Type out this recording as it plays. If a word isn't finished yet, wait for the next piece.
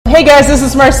Hey guys, this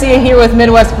is Marcia here with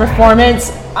Midwest Performance.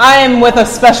 I am with a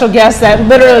special guest that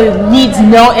literally needs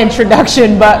no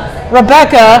introduction, but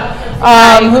Rebecca,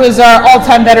 who is our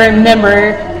all-time veteran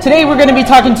member. Today we're going to be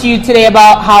talking to you today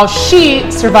about how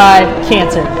she survived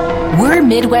cancer. We're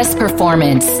Midwest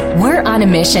Performance. We're on a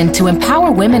mission to empower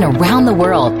women around the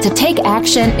world to take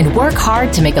action and work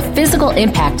hard to make a physical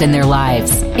impact in their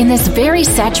lives. In this very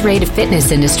saturated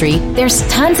fitness industry, there's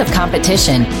tons of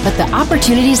competition, but the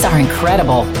opportunities are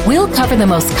incredible. We'll cover the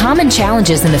most common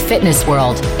challenges in the fitness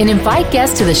world and invite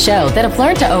guests to the show that have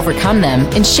learned to overcome them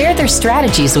and share their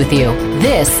strategies with you.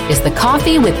 This is the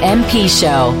Coffee with MP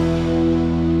show.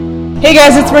 Hey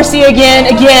guys, it's Marcia again.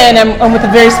 I'm with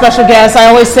a very special guest. I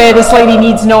always say this lady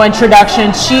needs no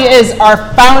introduction. She is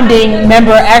our founding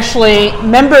member, actually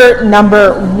member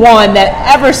number one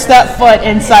that ever stepped foot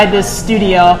inside this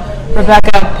studio,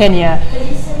 Rebecca Pena.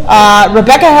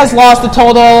 Rebecca has lost a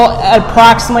total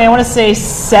approximately, I want to say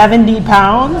 70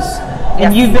 pounds.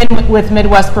 And you've been with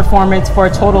Midwest Performance for a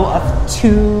total of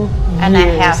 2 and a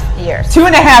half years.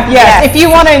 2.5, yes. If you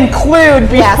want to include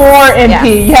before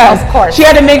MP, yes. Of course. She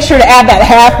had to make sure to add that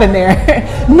half in there.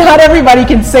 Not everybody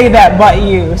can say that but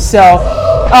you. So,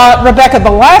 Rebecca,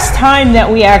 the last time that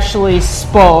we actually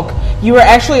spoke, you were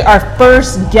actually our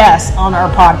first guest on our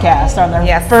podcast, on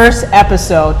our first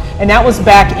episode, and that was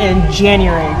back in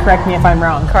January. Correct me if I'm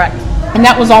wrong. Correct. And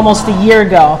that was almost a year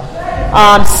ago.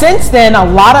 Since then, a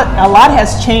lot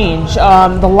has changed.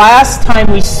 The last time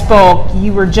we spoke,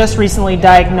 you were just recently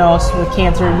diagnosed with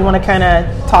cancer. You want to kind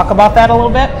of talk about that a little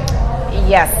bit?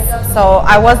 Yes. So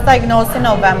I was diagnosed in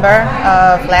November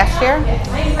of last year.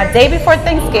 A day before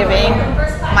Thanksgiving,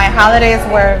 my holidays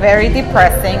were very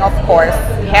depressing, of course.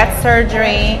 Had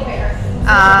surgery.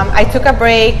 I took a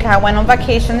break. I went on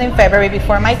vacation in February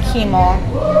before my chemo.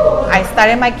 I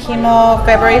started my chemo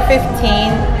February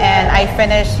 15th, and I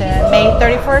finished May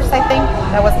 31st, I think.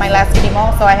 That was my last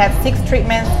chemo. So I had 6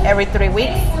 treatments every 3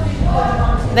 weeks.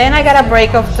 Then I got a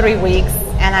break of 3 weeks,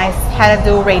 and I had to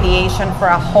do radiation for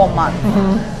a whole month.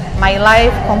 Mm-hmm. My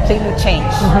life completely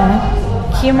changed.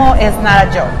 Mm-hmm. Chemo is not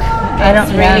a joke.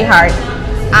 It's really hard.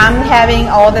 I'm having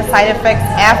all the side effects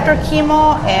after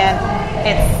chemo, and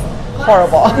it's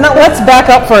horrible. Now let's back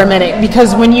up for a minute,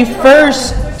 because when you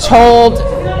first told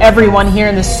everyone here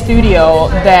in the studio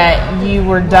that you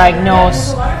were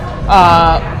diagnosed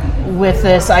with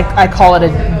this, I call it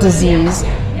a disease,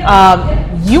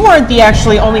 you weren't the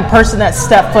actually only person that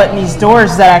stepped foot in these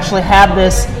doors that actually had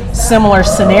this similar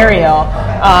scenario.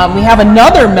 We have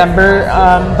another member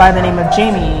by the name of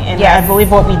Jamie, and I believe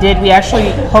what we did, we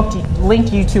actually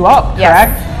linked you two up,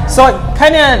 correct? Yes. So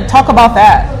kind of talk about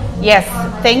that. Yes,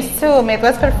 thanks to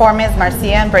Midwest Performance,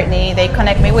 Marcia and Brittany, they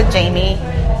connect me with Jamie.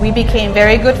 We became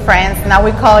very good friends. Now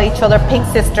we call each other Pink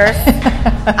Sisters.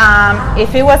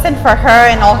 If it wasn't for her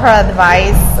and all her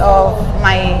advice of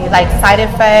my side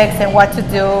effects and what to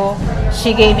do,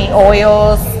 she gave me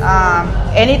oils.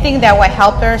 Anything that would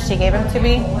help her, she gave them to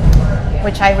me,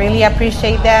 which I really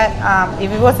appreciate that. If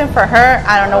it wasn't for her,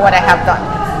 I don't know what I have done.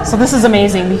 So this is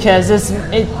amazing, because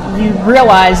you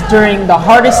realize during the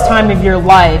hardest time of your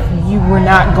life, you were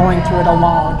not going through it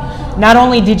alone. Not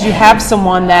only did you have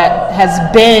someone that has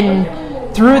been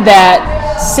through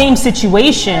that same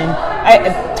situation,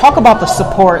 talk about the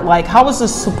support. How was the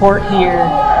support here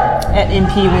at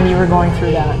MP when you were going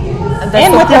through that?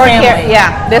 And with your family.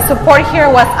 The support here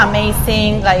was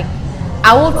amazing.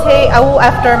 I will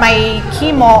after my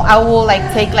chemo, I will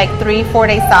take 3-4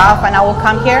 days off, and I will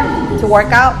come here to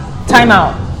work out. Time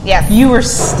out. Yes. You were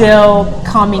still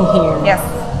coming here. Yes.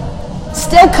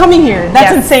 Still coming here.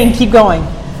 That's insane. Keep going.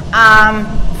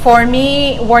 For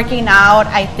me, working out,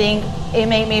 I think it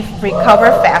made me recover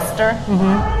faster,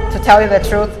 to tell you the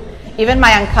truth. Even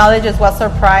my oncologist was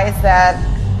surprised that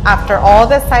after all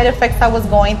the side effects I was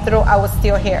going through, I was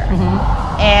still here.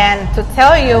 Mm-hmm. And to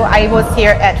tell you, I was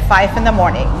here at 5 in the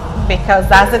morning, because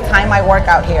that's the time I work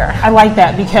out here. I like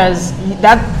that, because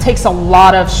that takes a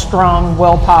lot of strong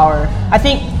willpower. I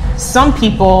think some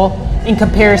people, in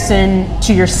comparison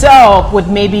to yourself, would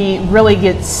maybe really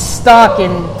get stuck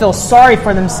and feel sorry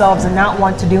for themselves and not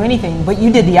want to do anything, but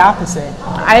you did the opposite.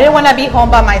 I didn't want to be home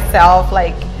by myself.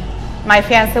 My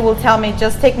fiance will tell me,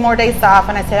 just take more days off,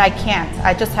 and I said, I can't.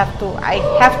 I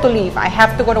have to leave. I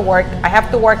have to go to work. I have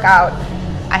to work out.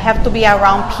 I have to be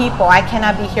around people. I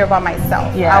cannot be here by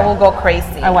myself. Yeah. I will go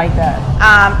crazy. I like that.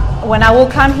 When I will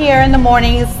come here in the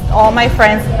mornings, all my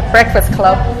friends, Breakfast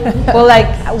Club, will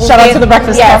shout out to the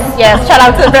Breakfast Club. Yes, shout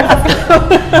out to the Breakfast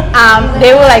Club.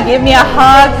 They will give me a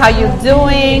hug. How you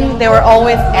doing? They were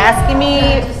always asking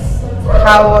me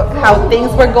how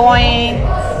things were going.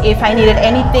 If I needed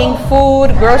anything,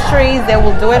 food, groceries, they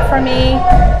will do it for me,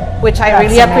 which I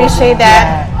really appreciate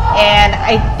that. Yeah. And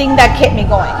I think that kept me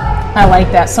going. I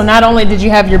like that. So not only did you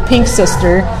have your Pink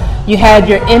Sister, you had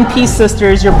your MP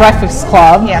Sisters, your Breakfast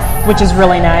Club, yes, which is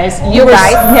really nice. You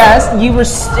guys. Yes, you were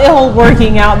still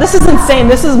working out. This is insane.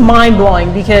 This is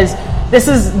mind-blowing because this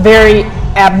is very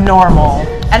abnormal.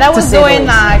 And I was doing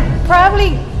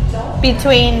probably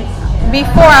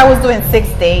before I was doing 6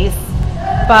 days,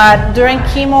 but during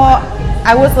chemo,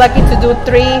 I was lucky to do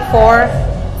 3, 4,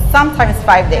 sometimes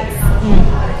 5 days.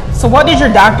 So what did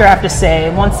your doctor have to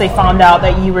say once they found out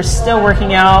that you were still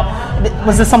working out?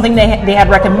 Was this something they had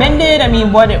recommended? I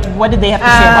mean, what did they have to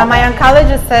say about my that?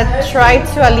 oncologist said try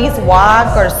to at least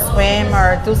walk or swim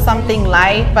or do something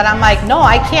light, but I'm like, no,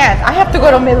 I can't. I have to go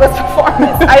to Midwest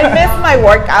Performance. I miss my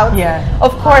workouts. Yeah.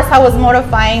 Of course, I was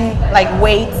modifying like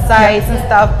weight size and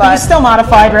stuff, But you but still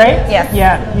modified, right? Yes.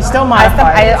 Yeah, you still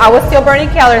modified. I was still burning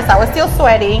calories. I was still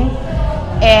sweating,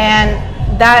 and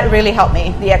that really helped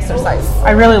me, the exercise.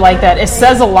 I really like that. It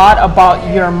says a lot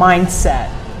about your mindset.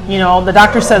 You know, the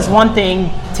doctor says one thing,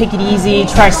 take it easy,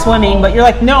 try swimming, but you're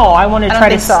like, no, I want to try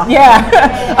to. So.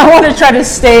 Yeah, I want to try to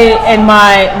stay in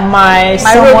my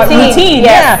somewhat routine.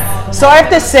 Yes. Yeah. So I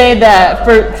have to say that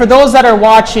for those that are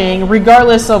watching,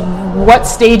 regardless of what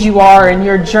stage you are in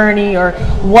your journey or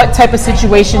what type of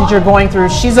situations you're going through,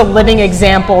 she's a living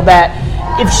example that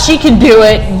if she can do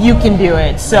it, you can do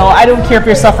it. So I don't care if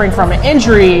you're suffering from an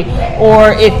injury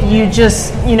or if you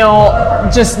just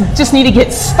need to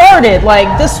get started.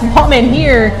 Like this woman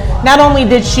here, not only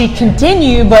did she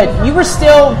continue, but you were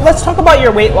still, let's talk about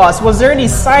your weight loss. Was there any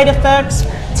side effects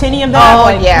to any of that? Oh,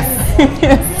 yes.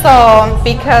 So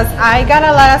because I got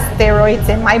a lot of steroids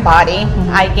in my body,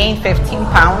 I gained 15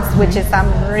 pounds, which is,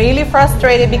 I'm really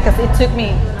frustrated because it took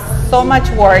me so much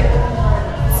work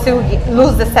to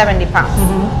lose the 70 pounds.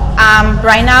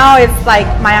 Right now, it's like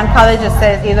my oncologist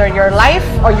says either your life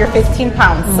or your 15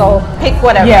 pounds. So pick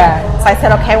whatever. Yeah. So I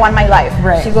said, okay, I want my life.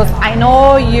 Right. She goes, I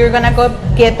know you're gonna go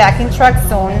get back in track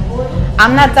soon.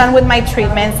 I'm not done with my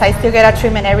treatments. I still get a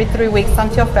treatment every 3 weeks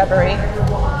until February.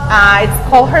 It's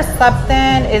called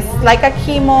Herceptin. It's like a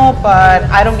chemo, but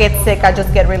I don't get sick. I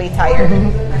just get really tired.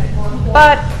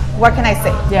 But what can I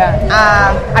say? Yeah.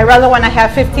 I rather want to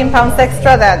have 15 pounds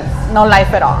extra than no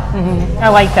life at all. I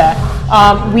like that.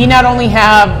 We not only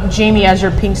have Jamie as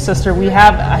your Pink Sister, we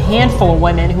have a handful of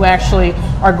women who actually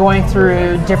are going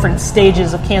through different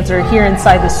stages of cancer here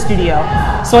inside the studio.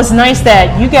 So it's nice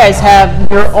that you guys have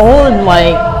your own,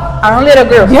 like, Our own little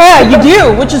group. Yeah, you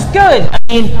do, which is good. I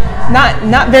mean,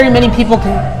 not very many people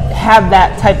can have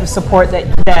that type of support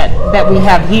that we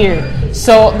have here.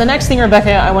 So the next thing,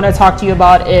 Rebecca, I want to talk to you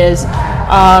about is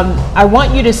I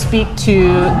want you to speak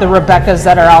to the Rebeccas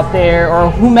that are out there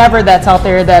or whomever that's out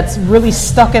there that's really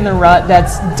stuck in the rut,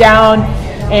 that's down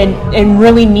and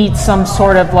really needs some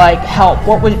sort of like help.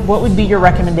 What would be your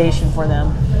recommendation for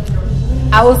them?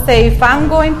 I would say if I'm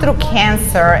going through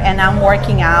cancer and I'm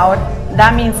working out,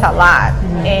 that means a lot.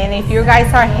 And if you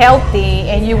guys are healthy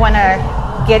and you want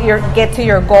to get to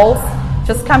your goals,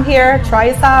 just come here, try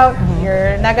us out.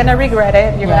 You're not gonna regret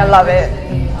it. You're gonna love it.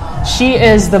 She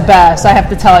is the best, I have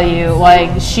to tell you.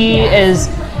 Like, she is.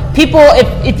 People,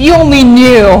 if you only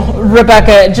knew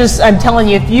Rebecca, I'm telling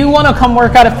you, if you want to come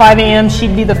work out at 5 a.m.,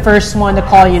 she'd be the first one to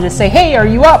call you to say, hey, are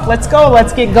you up? Let's go.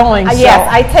 Let's get going. Yes,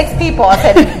 I text people. I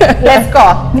said, let's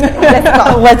go. Let's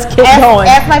go. Let's get going.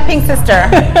 Ask my Pink Sister,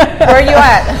 where are you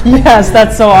at? Yes,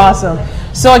 that's so awesome.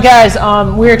 So, guys,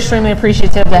 we're extremely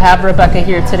appreciative to have Rebecca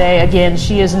here today. Again,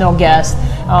 she is no guest.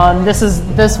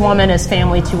 This woman is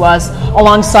family to us,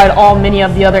 alongside many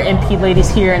of the other MP ladies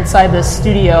here inside the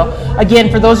studio.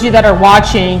 Again, for those of you that are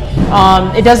watching,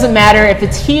 it doesn't matter if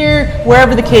it's here,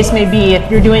 wherever the case may be. If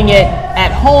you're doing it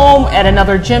at home, at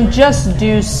another gym, just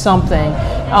do something.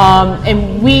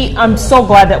 And I'm so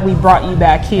glad that we brought you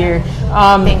back here.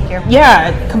 Thank you.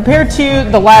 Yeah, compared to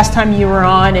the last time you were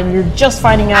on, and you're just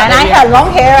finding out. And I had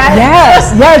long hair.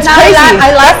 Yes, it's crazy.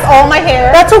 I lost all my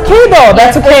hair. That's okay though.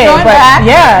 That's okay. It's growing back.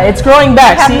 Yeah, it's growing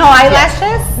back. I have no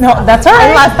eyelashes. No, that's all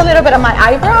right. I lost a little bit of my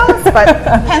eyebrows, but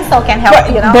pencil can help,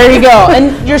 you know. There you go.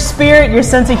 And your spirit, your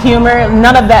sense of humor,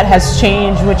 none of that has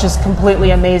changed, which is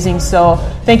completely amazing. So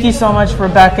thank you so much,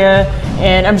 Rebecca.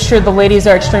 And I'm sure the ladies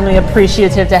are extremely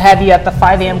appreciative to have you at the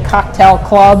 5 a.m. cocktail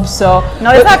club. So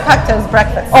no, it's not cocktail, it's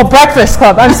breakfast. Oh, breakfast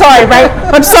club. I'm sorry, right?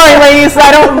 I'm sorry, ladies.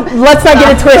 Let's not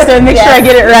get it twisted. Make sure I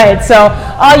get it right. So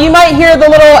you might hear the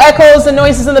little echoes and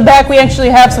noises in the back. We actually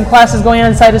have some classes going on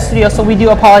inside the studio, so we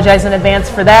do apologize in advance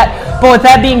for that. But with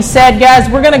that being said, guys,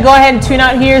 we're going to go ahead and tune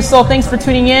out here. So thanks for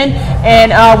tuning in,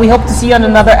 and we hope to see you on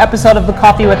another episode of The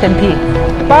Coffee with MP.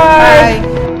 Bye.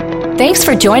 Thanks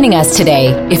for joining us today.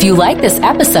 If you like this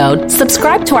episode,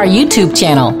 subscribe to our YouTube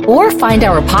channel or find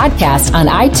our podcast on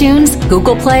iTunes,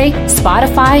 Google Play,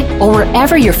 Spotify, or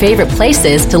wherever your favorite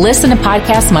places to listen to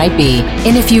podcasts might be.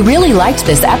 And if you really liked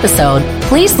this episode,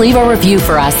 please leave a review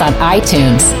for us on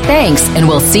iTunes. Thanks, and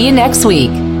we'll see you next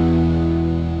week.